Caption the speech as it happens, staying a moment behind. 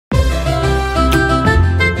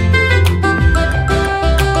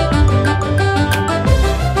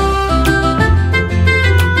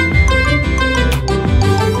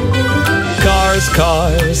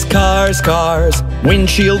Cars, cars,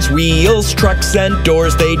 windshields, wheels, trucks and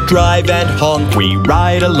doors, they drive and honk. We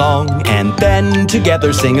ride along and then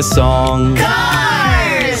together sing a song.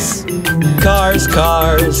 Cars! Cars,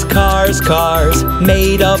 cars, cars, cars,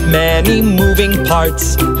 made of many moving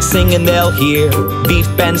parts. Sing and they'll hear, beef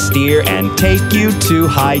and steer, and take you to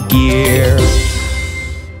high gear.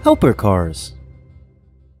 Helper cars.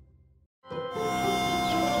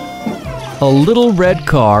 A little red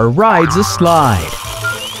car rides a slide.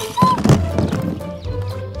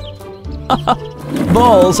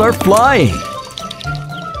 Balls are flying.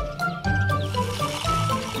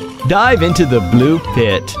 Dive into the blue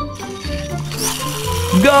pit.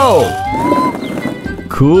 Go!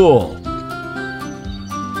 Cool.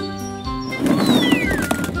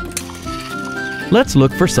 Let's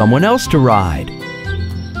look for someone else to ride.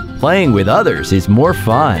 Playing with others is more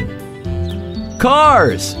fun.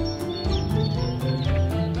 Cars!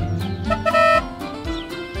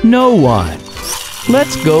 No one.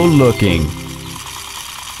 Let's go looking.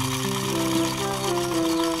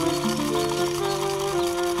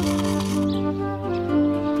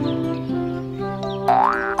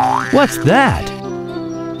 What's that?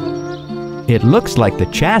 It looks like the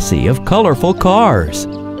chassis of colorful cars.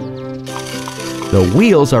 The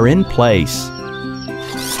wheels are in place.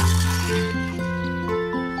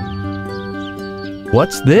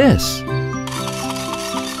 What's this?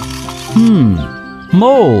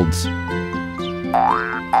 Molds.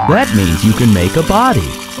 That means you can make a body.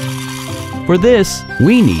 For this,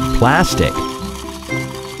 we need plastic.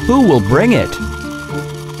 Who will bring it?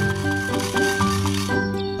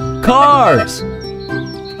 Cars!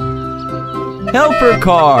 Helper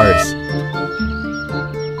cars!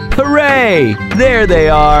 Hooray! There they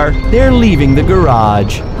are. They're leaving the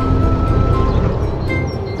garage.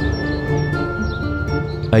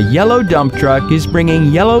 A yellow dump truck is bringing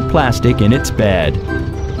yellow plastic in its bed.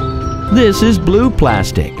 This is blue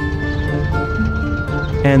plastic.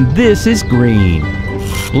 And this is green.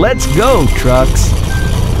 Let's go, trucks!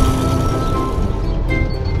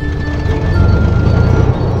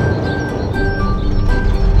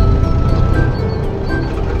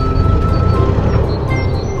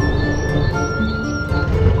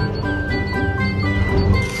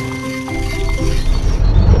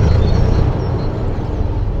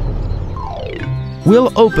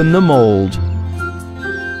 We'll open the mold.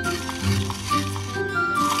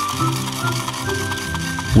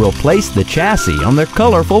 We'll place the chassis on the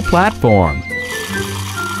colorful platform.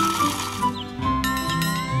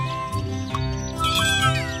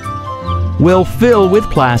 We'll fill with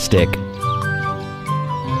plastic.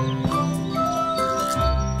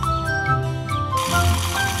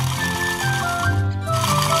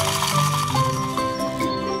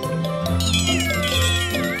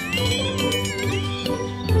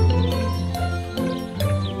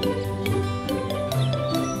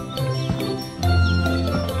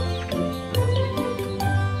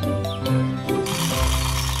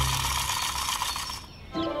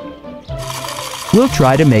 We'll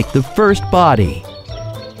try to make the first body.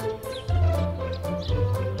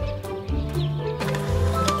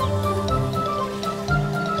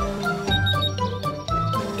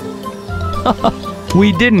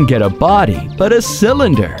 We didn't get a body, but a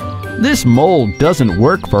cylinder. This mold doesn't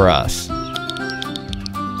work for us.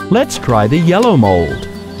 Let's try the yellow mold.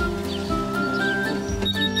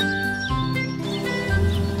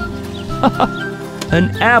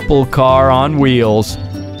 An apple car on wheels.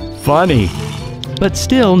 Funny, but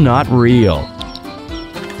still not real.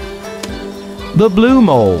 The blue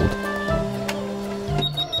mold.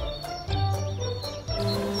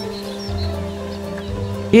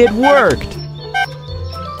 It worked!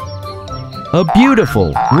 A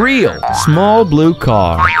beautiful, real, small blue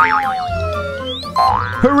car.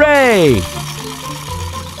 Hooray!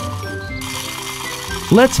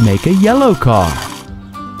 Let's make a yellow car.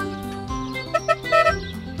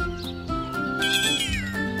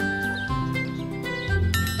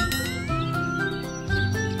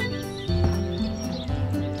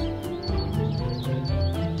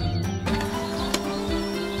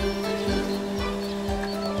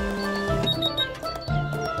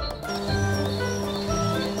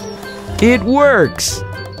 It works!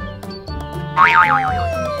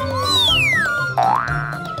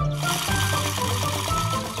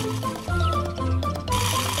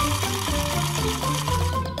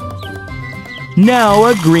 Now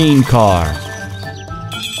a green car.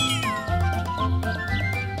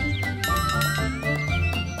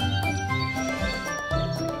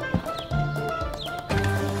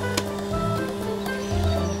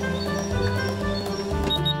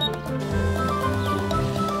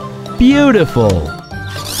 Beautiful!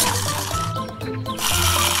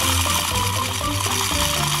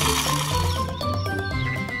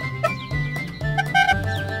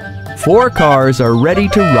 4 cars are ready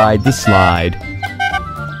to ride the slide.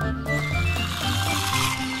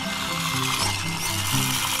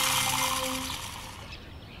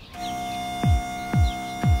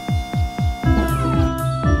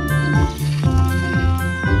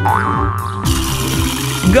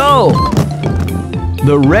 Go!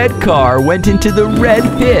 The red car went into the red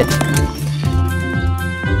pit.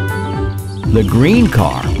 The green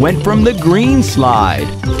car went from the green slide.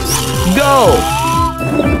 Go!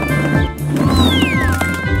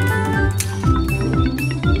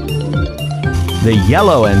 The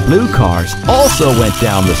yellow and blue cars also went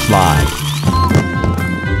down the slide.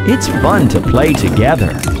 It's fun to play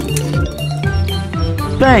together.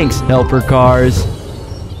 Thanks, helper cars.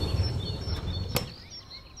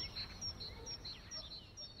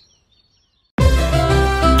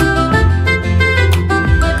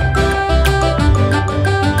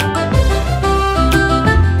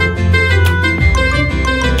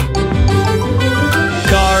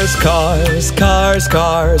 Cars, cars,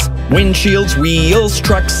 cars, windshields, wheels,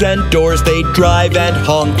 trucks and doors, they drive and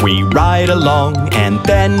honk. We ride along and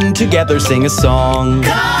then together sing a song.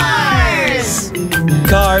 Cars!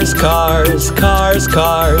 Cars, cars, cars,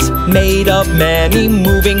 cars, made of many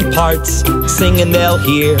moving parts. Sing and they'll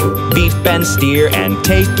hear, beef and steer, and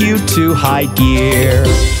take you to high gear.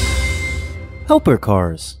 Helper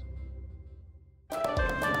cars.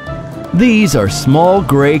 These are small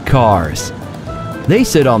gray cars. They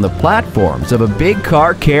sit on the platforms of a big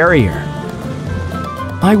car carrier.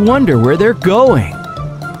 I wonder where they're going.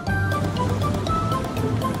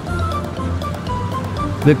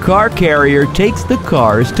 The car carrier takes the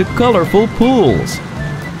cars to colorful pools.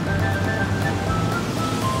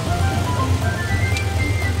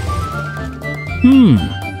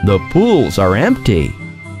 The pools are empty.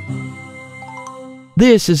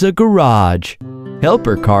 This is a garage.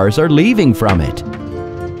 Helper cars are leaving from it.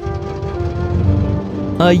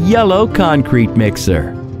 A yellow concrete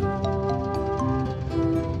mixer.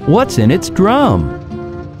 What's in its drum?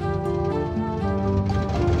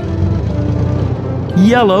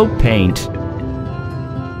 Yellow paint.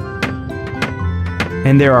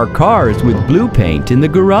 And there are cars with blue paint in the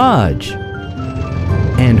garage.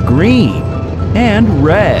 And green. And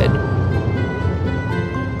red.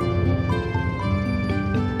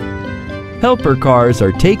 Helper cars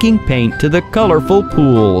are taking paint to the colorful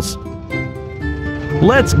pools.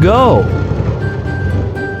 Let's go!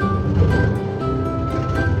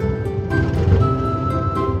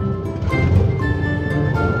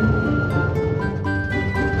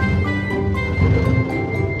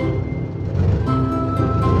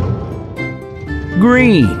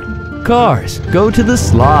 Green. Cars, go to the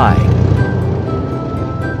slide.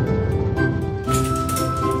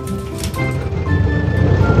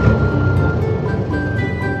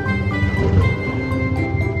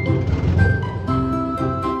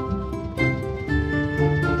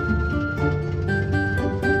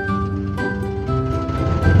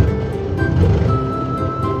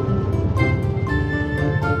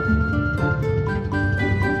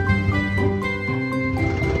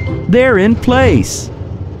 They're in place.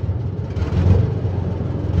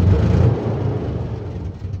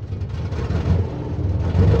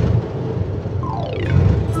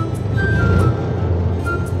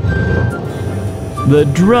 The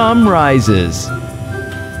drum rises.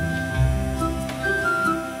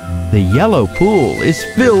 The yellow pool is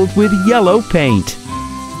filled with yellow paint.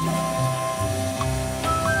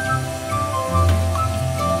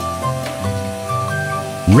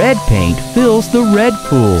 Red paint fills the red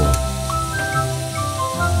pool.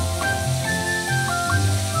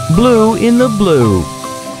 Blue in the blue,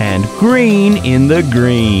 and green in the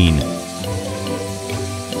green.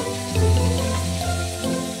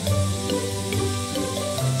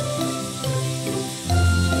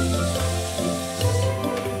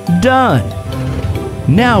 Done!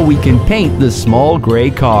 Now we can paint the small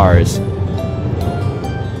gray cars.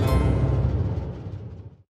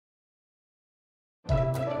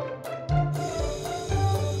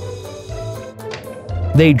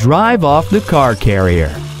 They drive off the car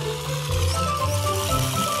carrier.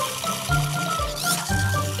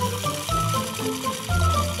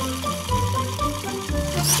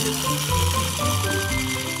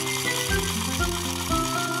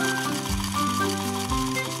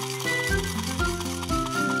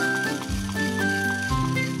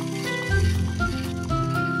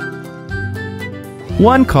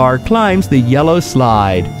 One car climbs the yellow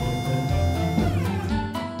slide.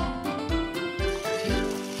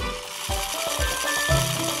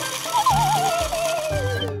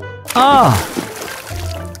 Ah!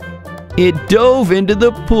 It dove into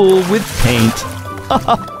the pool with paint.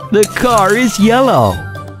 The car is yellow.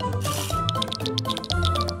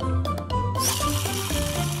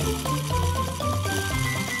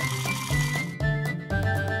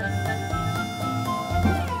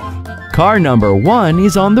 Car number 1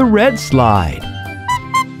 is on the red slide.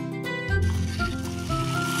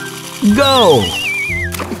 Go!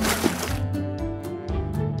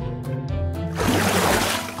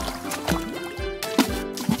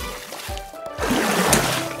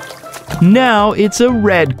 Now it's a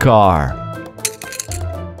red car.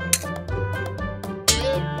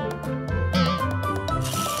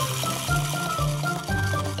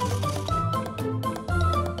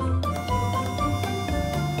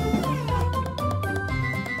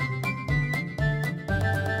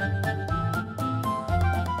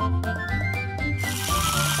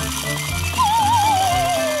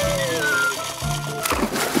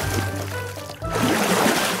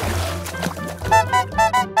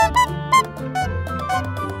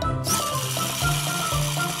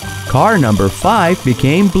 Car number 5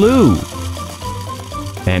 became blue.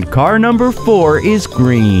 And car number 4 is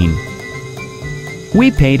green. We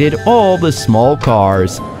painted all the small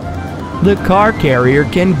cars. The car carrier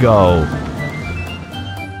can go.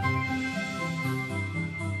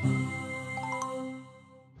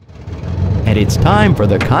 And it's time for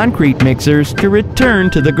the concrete mixers to return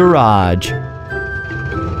to the garage.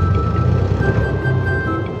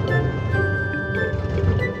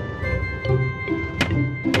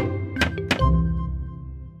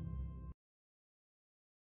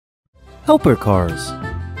 Helper cars.